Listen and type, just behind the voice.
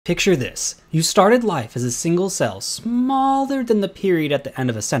Picture this. You started life as a single cell smaller than the period at the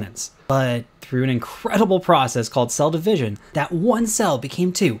end of a sentence. But through an incredible process called cell division, that one cell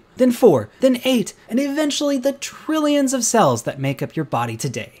became 2, then 4, then 8, and eventually the trillions of cells that make up your body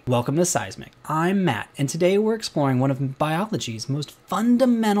today. Welcome to Sciesmic. I'm Matt, and today we're exploring one of biology's most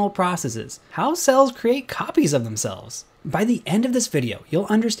fundamental processes, how cells create copies of themselves. By the end of this video, you'll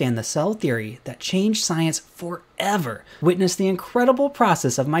understand the cell theory that changed science forever, witness the incredible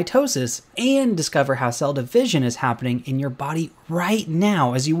process of mitosis, and discover how cell division is happening in your body right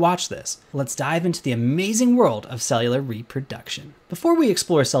now as you watch this. Let's dive into the amazing world of cellular reproduction. Before we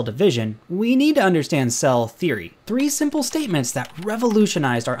explore cell division, we need to understand cell theory. 3 simple statements that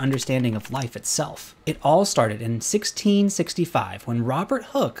revolutionized our understanding of life itself. It all started in 1665 when Robert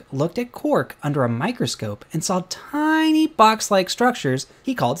Hooke looked at cork under a microscope and saw tiny box-like structures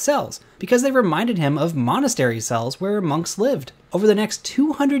he called cells, because they reminded him of monastery cells where monks lived. Over the next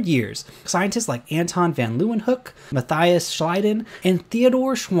 200 years, scientists like Anton van Leeuwenhoek, Matthias Schleiden, and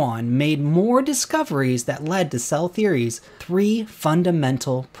Theodor Schwann made more discoveries that led to cell theory's 3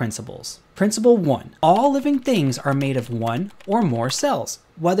 fundamental principles. Principle 1. All living things are made of 1 or more cells.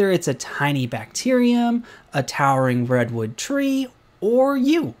 Whether it's a tiny bacterium, a towering redwood tree, or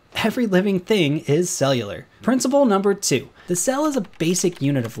you. Every living thing is cellular. Principle number 2. The cell is a basic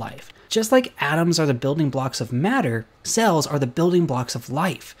unit of life. Just like atoms are the building blocks of matter, cells are the building blocks of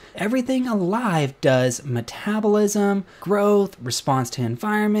life. Everything alive does metabolism, growth, response to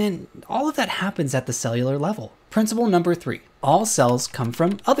environment, all of that happens at the cellular level. Principle number 3. All cells come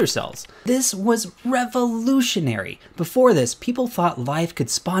from other cells. This was revolutionary. Before this, people thought life could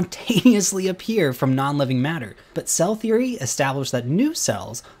spontaneously appear from non-living matter, but cell theory established that new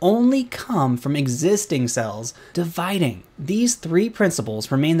cells only come from existing cells dividing. These 3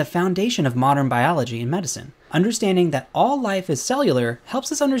 principles remain the foundation of modern biology and medicine. Understanding that all life is cellular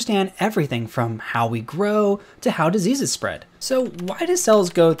helps us understand everything from how we grow to how diseases spread. So why do cells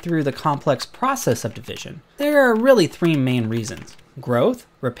go through the complex process of division? There are really 3 main reasons: growth,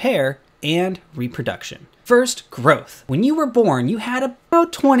 repair, and reproduction. First, growth. When you were born, you had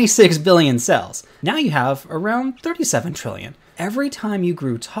about 26 billion cells. Now you have around 37 trillion. Every time you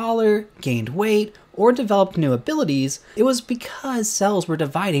grew taller, gained weight, or developed new abilities, it was because cells were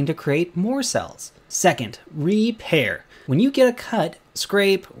dividing to create more cells. Second, repair. When you get a cut,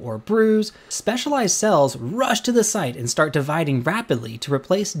 scrape, or bruise, specialized cells rush to the site and start dividing rapidly to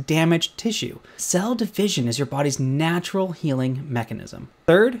replace damaged tissue. Cell division is your body's natural healing mechanism.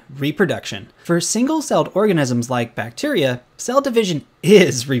 Third, reproduction. For single-celled organisms like bacteria, cell division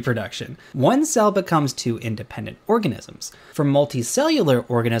is reproduction. One cell becomes 2 independent organisms. For multicellular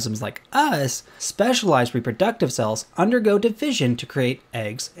organisms like us, specialized reproductive cells undergo division to create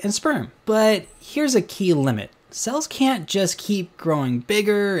eggs and sperm. But here's a key limit. Cells can't just keep growing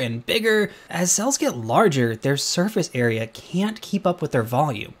bigger and bigger. As cells get larger, their surface area can't keep up with their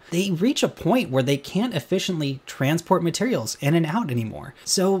volume. They reach a point where they can't efficiently transport materials in and out anymore,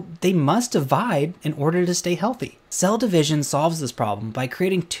 so they must divide in order to stay healthy. Cell division solves this problem by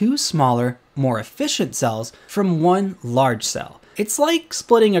creating 2 smaller, more efficient cells from 1 large cell. It's like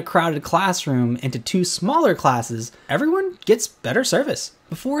splitting a crowded classroom into 2 smaller classes. Everyone gets better service.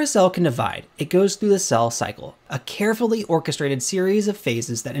 Before a cell can divide, it goes through the cell cycle, a carefully orchestrated series of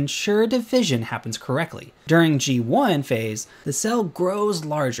phases that ensure division happens correctly. During G1 phase, the cell grows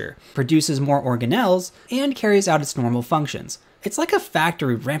larger, produces more organelles, and carries out its normal functions. It's like a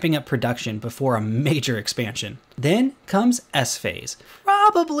factory ramping up production before a major expansion. Then comes S phase,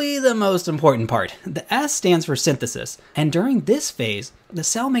 probably the most important part. The S stands for synthesis, and during this phase, the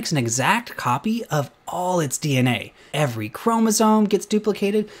cell makes an exact copy of all its DNA. Every chromosome gets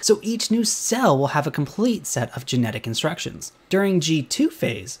duplicated, so each new cell will have a complete set of genetic instructions. During G2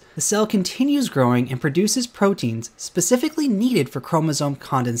 phase, the cell continues growing and produces proteins specifically needed for chromosome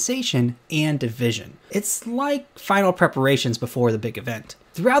condensation and division. It's like final preparations before the big event.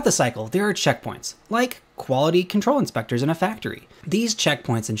 Throughout the cycle, there are checkpoints, like quality control inspectors in a factory. These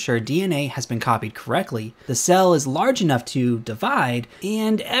checkpoints ensure DNA has been copied correctly, the cell is large enough to divide,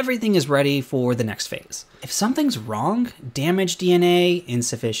 and everything is ready for the next phase. If something's wrong, damaged DNA,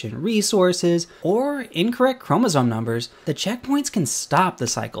 insufficient resources, or incorrect chromosome numbers, the checkpoints can stop the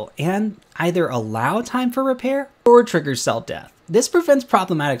cycle and either allow time for repair or trigger cell death. This prevents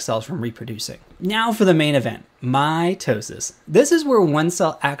problematic cells from reproducing. Now for the main event, mitosis. This is where one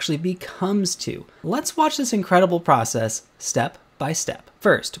cell actually becomes 2. Let's watch this incredible process step by step.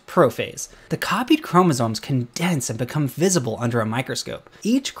 First, prophase. The copied chromosomes condense and become visible under a microscope.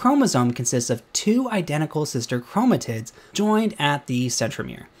 Each chromosome consists of 2 identical sister chromatids joined at the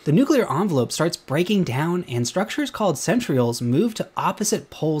centromere. The nuclear envelope starts breaking down and structures called centrioles move to opposite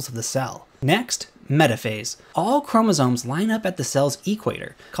poles of the cell. Next, metaphase. All chromosomes line up at the cell's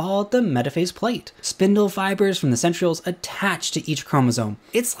equator, called the metaphase plate. Spindle fibers from the centrioles attach to each chromosome.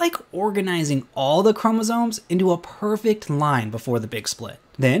 It's like organizing all the chromosomes into a perfect line before the big split.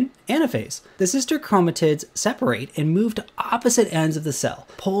 Then, anaphase. The sister chromatids separate and move to opposite ends of the cell,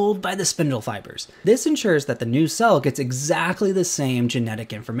 pulled by the spindle fibers. This ensures that the new cell gets exactly the same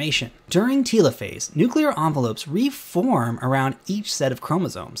genetic information. During telophase, nuclear envelopes reform around each set of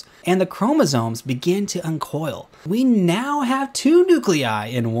chromosomes, and the chromosomes begin to uncoil. We now have 2 nuclei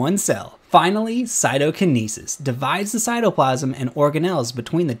in one cell. Finally, cytokinesis divides the cytoplasm and organelles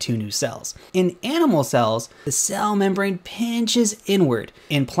between the 2 new cells. In animal cells, the cell membrane pinches inward.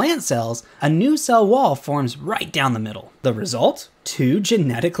 In plant cells, a new cell wall forms right down the middle. The result? 2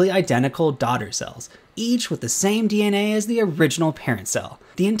 genetically identical daughter cells, each with the same DNA as the original parent cell.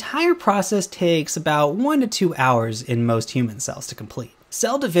 The entire process takes about 1 to 2 hours in most human cells to complete.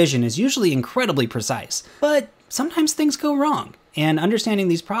 Cell division is usually incredibly precise, but sometimes things go wrong. And understanding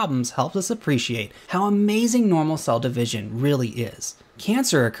these problems helps us appreciate how amazing normal cell division really is.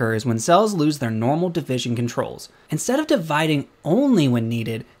 Cancer occurs when cells lose their normal division controls. Instead of dividing only when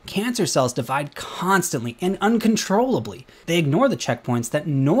needed, cancer cells divide constantly and uncontrollably. They ignore the checkpoints that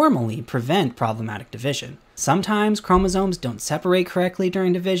normally prevent problematic division. Sometimes chromosomes don't separate correctly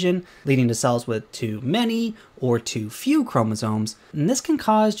during division, leading to cells with too many or too few chromosomes, and this can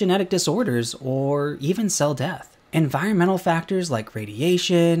cause genetic disorders or even cell death. Environmental factors like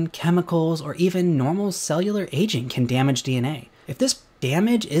radiation, chemicals, or even normal cellular aging can damage DNA. If this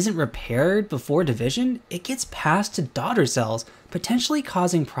damage isn't repaired before division, it gets passed to daughter cells, potentially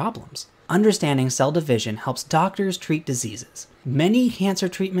causing problems. Understanding cell division helps doctors treat diseases. Many cancer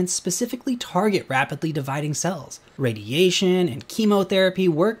treatments specifically target rapidly dividing cells. Radiation and chemotherapy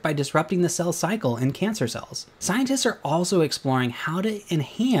work by disrupting the cell cycle in cancer cells. Scientists are also exploring how to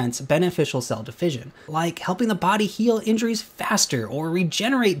enhance beneficial cell division, like helping the body heal injuries faster or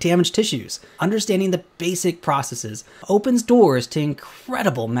regenerate damaged tissues. Understanding the basic processes opens doors to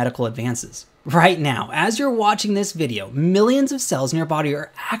incredible medical advances. Right now, as you're watching this video, millions of cells in your body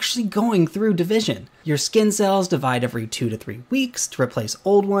are actually going through division. Your skin cells divide every 2 to 3 weeks to replace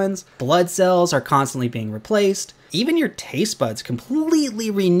old ones. Blood cells are constantly being replaced. Even your taste buds completely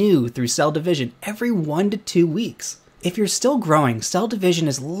renew through cell division every 1 to 2 weeks. If you're still growing, cell division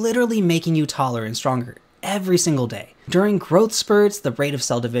is literally making you taller and stronger every single day. During growth spurts, the rate of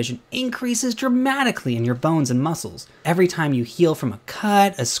cell division increases dramatically in your bones and muscles. Every time you heal from a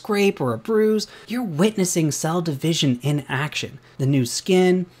cut, a scrape, or a bruise, you're witnessing cell division in action. The new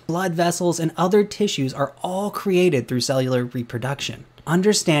skin, blood vessels, and other tissues are all created through cellular reproduction.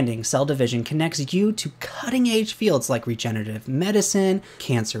 Understanding cell division connects you to cutting-edge fields like regenerative medicine,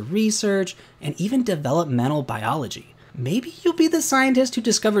 cancer research, and even developmental biology. Maybe you'll be the scientist who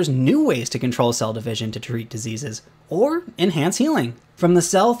discovers new ways to control cell division to treat diseases or enhance healing. From the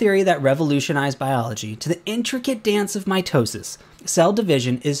cell theory that revolutionized biology to the intricate dance of mitosis, cell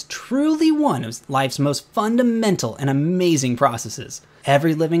division is truly one of life's most fundamental and amazing processes.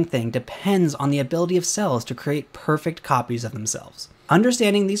 Every living thing depends on the ability of cells to create perfect copies of themselves.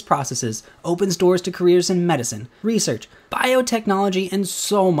 Understanding these processes opens doors to careers in medicine, research, biotechnology, and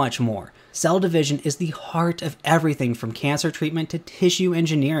so much more. Cell division is the heart of everything from cancer treatment to tissue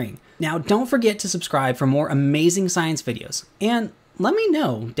engineering. Now, don't forget to subscribe for more amazing science videos. And let me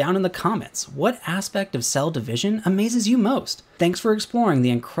know down in the comments what aspect of cell division amazes you most. Thanks for exploring the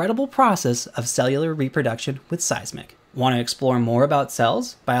incredible process of cellular reproduction with Sciesmic. Want to explore more about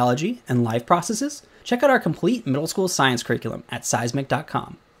cells, biology, and life processes? Check out our complete middle school science curriculum at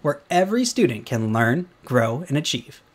Sciesmic.com, where every student can learn, grow, and achieve.